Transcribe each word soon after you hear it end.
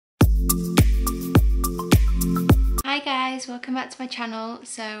Hi guys, welcome back to my channel.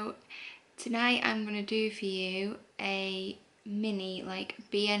 So tonight I'm going to do for you a mini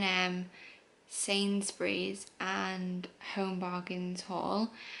B&M, Sainsbury's and Home Bargains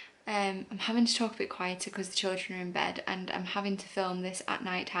haul. I'm having to talk a bit quieter because the children are in bed and I'm having to film this at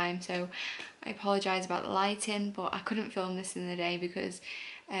night time, so I apologise about the lighting, but I couldn't film this in the day because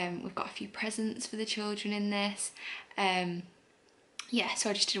we've got a few presents for the children in this. Yeah, so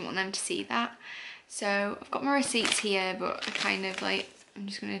I just didn't want them to see that. So I've got my receipts here, but I'm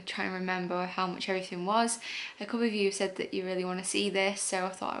just going to try and remember how much everything was. A couple of you have said that you really want to see this, so I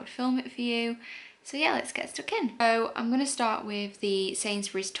thought I would film it for you. So yeah, let's get stuck in. So I'm going to start with the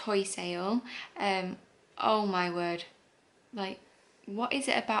Sainsbury's toy sale. Oh my word. What is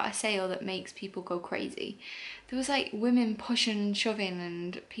it about a sale that makes people go crazy? There was women pushing and shoving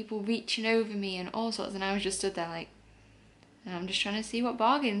and people reaching over me and all sorts, and I was just stood there and I'm just trying to see what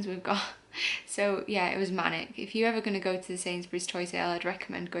bargains we've got. So yeah, it was manic. If you're ever going to go to the Sainsbury's toy sale, I'd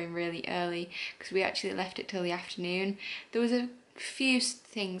recommend going really early because we actually left it till the afternoon. There was a few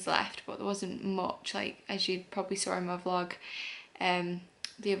things left, but there wasn't much. As you probably saw in my vlog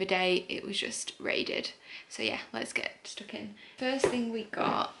the other day, it was just raided. So yeah, let's get stuck in. First thing we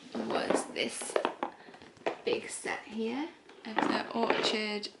got was this big set here of the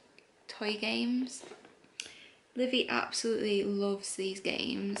Orchard toy games. Livy absolutely loves these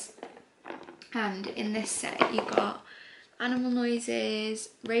games, and in this set you got Animal Noises,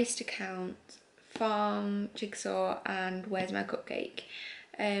 Race to Count, Farm, Jigsaw and Where's My Cupcake.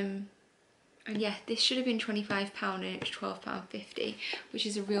 And yeah, this should have been £25 and it was £12.50, which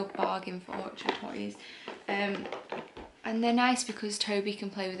is a real bargain for Orchard toys. And they're nice because Toby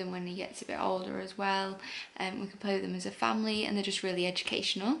can play with them when he gets a bit older as well. We can play with them as a family and they're just really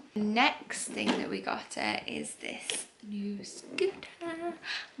educational. The next thing that we got is this new scooter.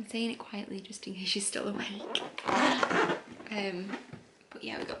 I'm saying it quietly just in case she's still awake. But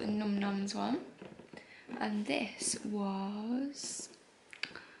yeah, we got the Num Noms one. And this was...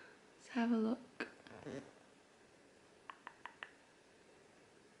 let's have a look.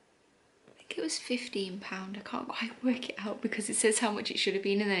 It was £15. I can't quite work it out because it says how much it should have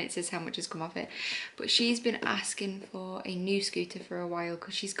been and then it says how much has come off it. But she's been asking for a new scooter for a while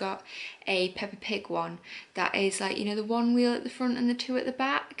because she's got a Peppa Pig one that is the one wheel at the front and the two at the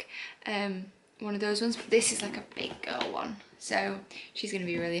back. One of those ones, but this is a big girl one. So she's going to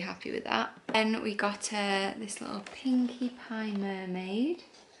be really happy with that. Then we got this little Pinkie Pie mermaid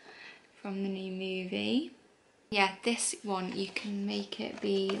from the new movie. Yeah, this one, you can make it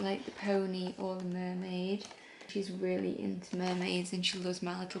be like the pony or the mermaid. She's really into mermaids and she loves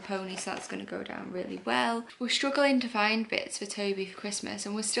My Little Pony, so that's going to go down really well. We're struggling to find bits for Toby for Christmas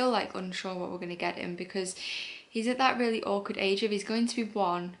and we're still unsure what we're going to get him because he's at that really awkward age of he's going to be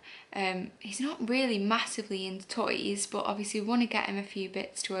 1. He's not really massively into toys, but obviously we want to get him a few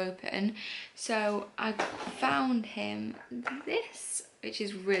bits to open. So I found him this, which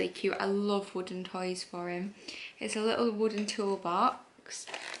is really cute. I love wooden toys for him. It's a little wooden toolbox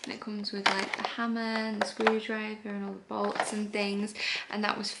and it comes with a hammer and the screwdriver and all the bolts and things, and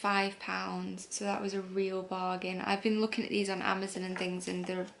that was £5, so that was a real bargain. I've been looking at these on Amazon and things and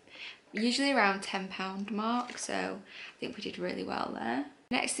they're usually around £10 mark, so I think we did really well there.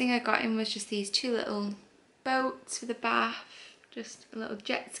 Next thing I got him was just these 2 little boats for the bath. Just a little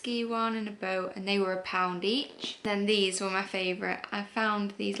jet ski one and a boat, and they were £1 each. Then these were my favourite. I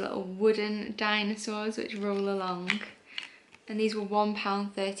found these little wooden dinosaurs which roll along, and these were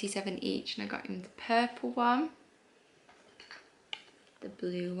 £1.37 each, and I got him the purple one, the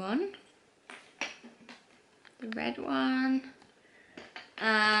blue one, the red one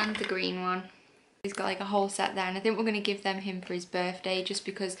and the green one. He's got a whole set there, and I think we're going to give them him for his birthday just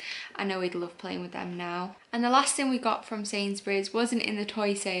because I know he'd love playing with them now. And the last thing we got from Sainsbury's wasn't in the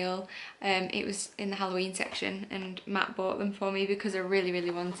toy sale, it was in the Halloween section, and Matt bought them for me because I really, really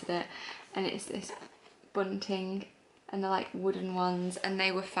wanted it. And it's this bunting, and they're wooden ones, and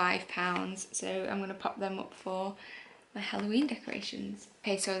they were £5, so I'm going to pop them up for my Halloween decorations.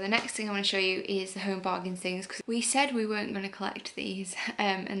 Okay, so the next thing I want to show you is the Home Bargains things, because we said we weren't going to collect these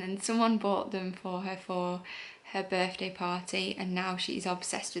and then someone bought them for her birthday party and now she's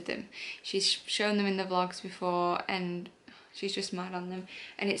obsessed with them. She's shown them in the vlogs before and she's just mad on them,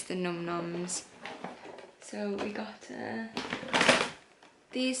 and it's the Num Noms. So we got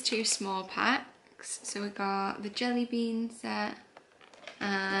these 2 small packs. So we got the Jelly Bean set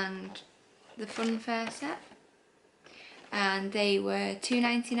and the Funfair set, and they were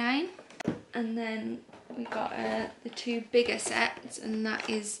 £2.99. And then we got the 2 bigger sets, and that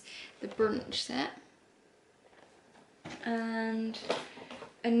is the brunch set and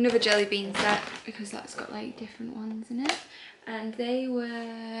another jelly bean set because that's got like different ones in it, and they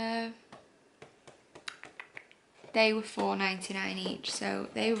were $4.99 each, so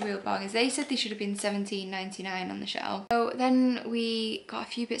they were real bargains. They said they should have been $17.99 on the shelf. So then we got a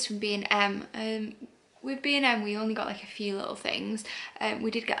few bits from B&M. With B&M we only got like a few little things.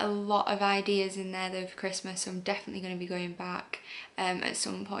 We did get a lot of ideas in there though for Christmas, so I'm definitely going to be going back at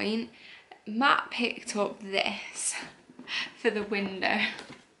some point. Matt picked up this for the window.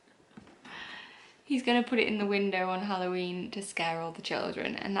 He's going to put it in the window on Halloween to scare all the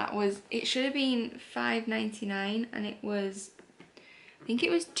children, and that was, it should have been $5.99 and it was, I think it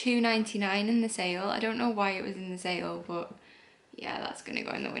was $2.99 in the sale. I don't know why it was in the sale, but yeah, that's going to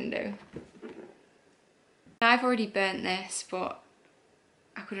go in the window. I've already burnt this, but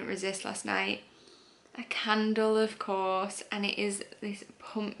I couldn't resist last night. A candle, of course, and it is this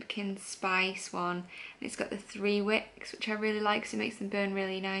pumpkin spice one, and it's got the 3 wicks, which I really like, so it makes them burn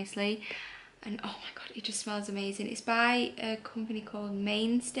really nicely. And oh my god, it just smells amazing. It's by a company called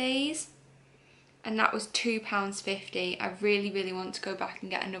Mainstays, and that was £2.50. I really want to go back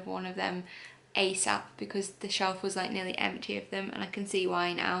and get another one of them ASAP because the shelf was like nearly empty of them, and I can see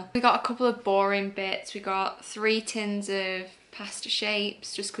why now. We got a couple of boring bits. We got 3 tins of pasta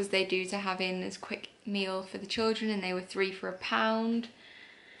shapes just because they do to have in as quick meal for the children, and they were 3 for £1.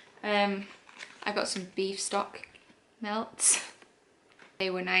 I got some beef stock melts. They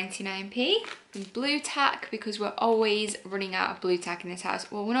were 99p. And blue tack, because we're always running out of blue tack in this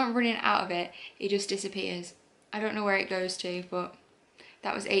house. Well, we're not running out of it, it just disappears. I don't know where it goes to, but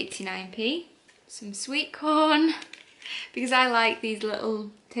that was 89p. Some sweet corn, because I like these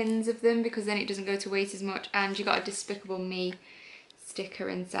little tins of them because then it doesn't go to waste as much, and you got a Despicable Me sticker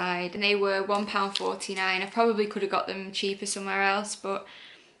inside, and they were £1.49. I probably could have got them cheaper somewhere else, but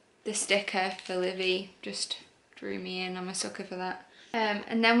the sticker for Livy just drew me in. I'm a sucker for that.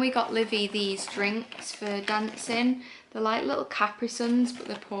 And then we got Livy these drinks for dancing. They're like little Capri Suns, but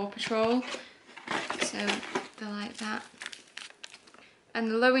they're Paw Patrol, so they're like that.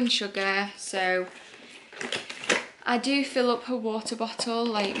 And they're low in sugar, so I do fill up her water bottle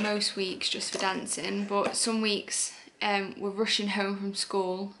like most weeks just for dancing, but some weeks we're rushing home from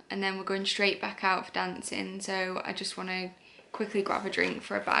school and then we're going straight back out for dancing, so I just want to quickly grab a drink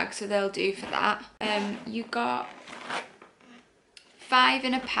for a bag, so they'll do for that. You got 5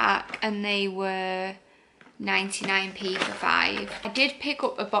 in a pack and they were 99p for 5. I did pick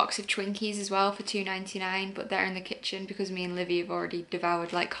up a box of Twinkies as well for $2.99, but they're in the kitchen because me and Livy have already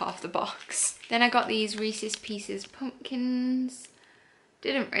devoured like half the box. Then I got these Reese's Pieces pumpkins.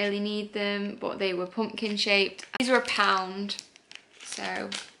 Didn't really need them, but they were pumpkin shaped. These were £1, so.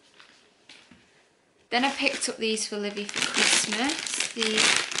 Then I picked up these for Livy for Christmas.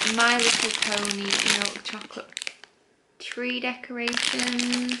 The My Little Pony milk chocolate tree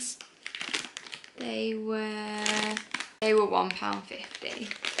decorations. They were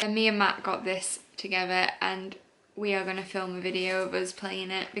 £1.50. And me and Matt got this together, and we are going to film a video of us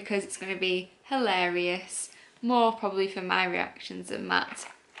playing it because it's going to be hilarious. More probably for my reactions than Matt's.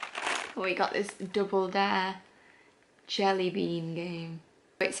 We got this Double Dare jelly bean game.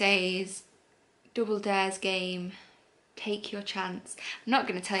 It says, Double Dare's game, take your chance. I'm not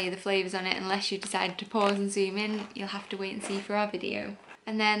going to tell you the flavours on it unless you decide to pause and zoom in. You'll have to wait and see for our video.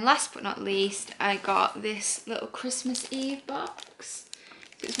 And then last but not least, I got this little Christmas Eve box.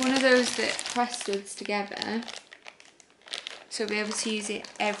 It's one of those that press studs together, so I'll be able to use it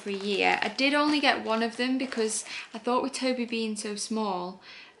every year. I did only get one of them because I thought with Toby being so small,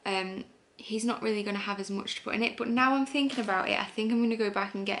 he's not really going to have as much to put in it. But now I'm thinking about it, I think I'm going to go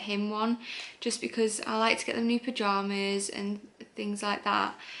back and get him one, just because I like to get them new pyjamas and things like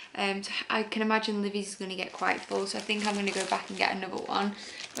that. So I can imagine Livy's going to get quite full, so I think I'm going to go back and get another one.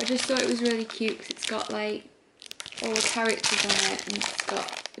 But I just thought it was really cute because it's got like all the characters on it, and it's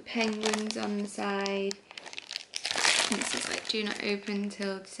got the penguins on the side. And it says like do not open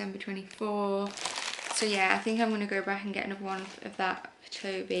till December 24. So yeah, I think I'm going to go back and get another one of that for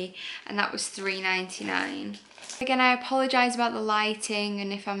Toby, and that was $3.99. Again, I apologise about the lighting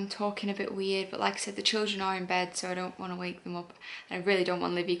and if I'm talking a bit weird, but like I said, the children are in bed, so I don't want to wake them up. And I really don't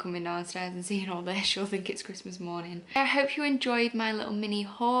want Livy coming downstairs and seeing all this. She'll think it's Christmas morning. I hope you enjoyed my little mini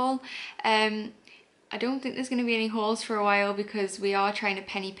haul. I don't think there's going to be any hauls for a while because we are trying to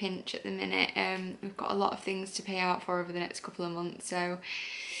penny pinch at the minute. We've got a lot of things to pay out for over the next couple of months, so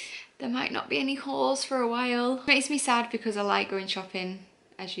there might not be any hauls for a while. It makes me sad because I like going shopping,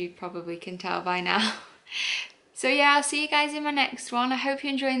 as you probably can tell by now. So yeah, I'll see you guys in my next one. I hope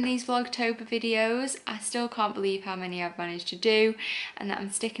you're enjoying these Vlogtober videos. I still can't believe how many I've managed to do and that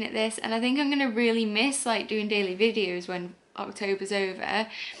I'm sticking at this. And I think I'm going to really miss like doing daily videos when October's over.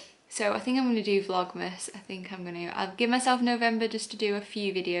 So I think I'm going to do Vlogmas. I'll give myself November just to do a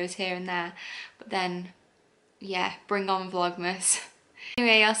few videos here and there, but then yeah, bring on Vlogmas.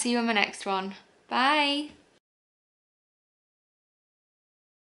 Anyway, I'll see you on my next one. Bye!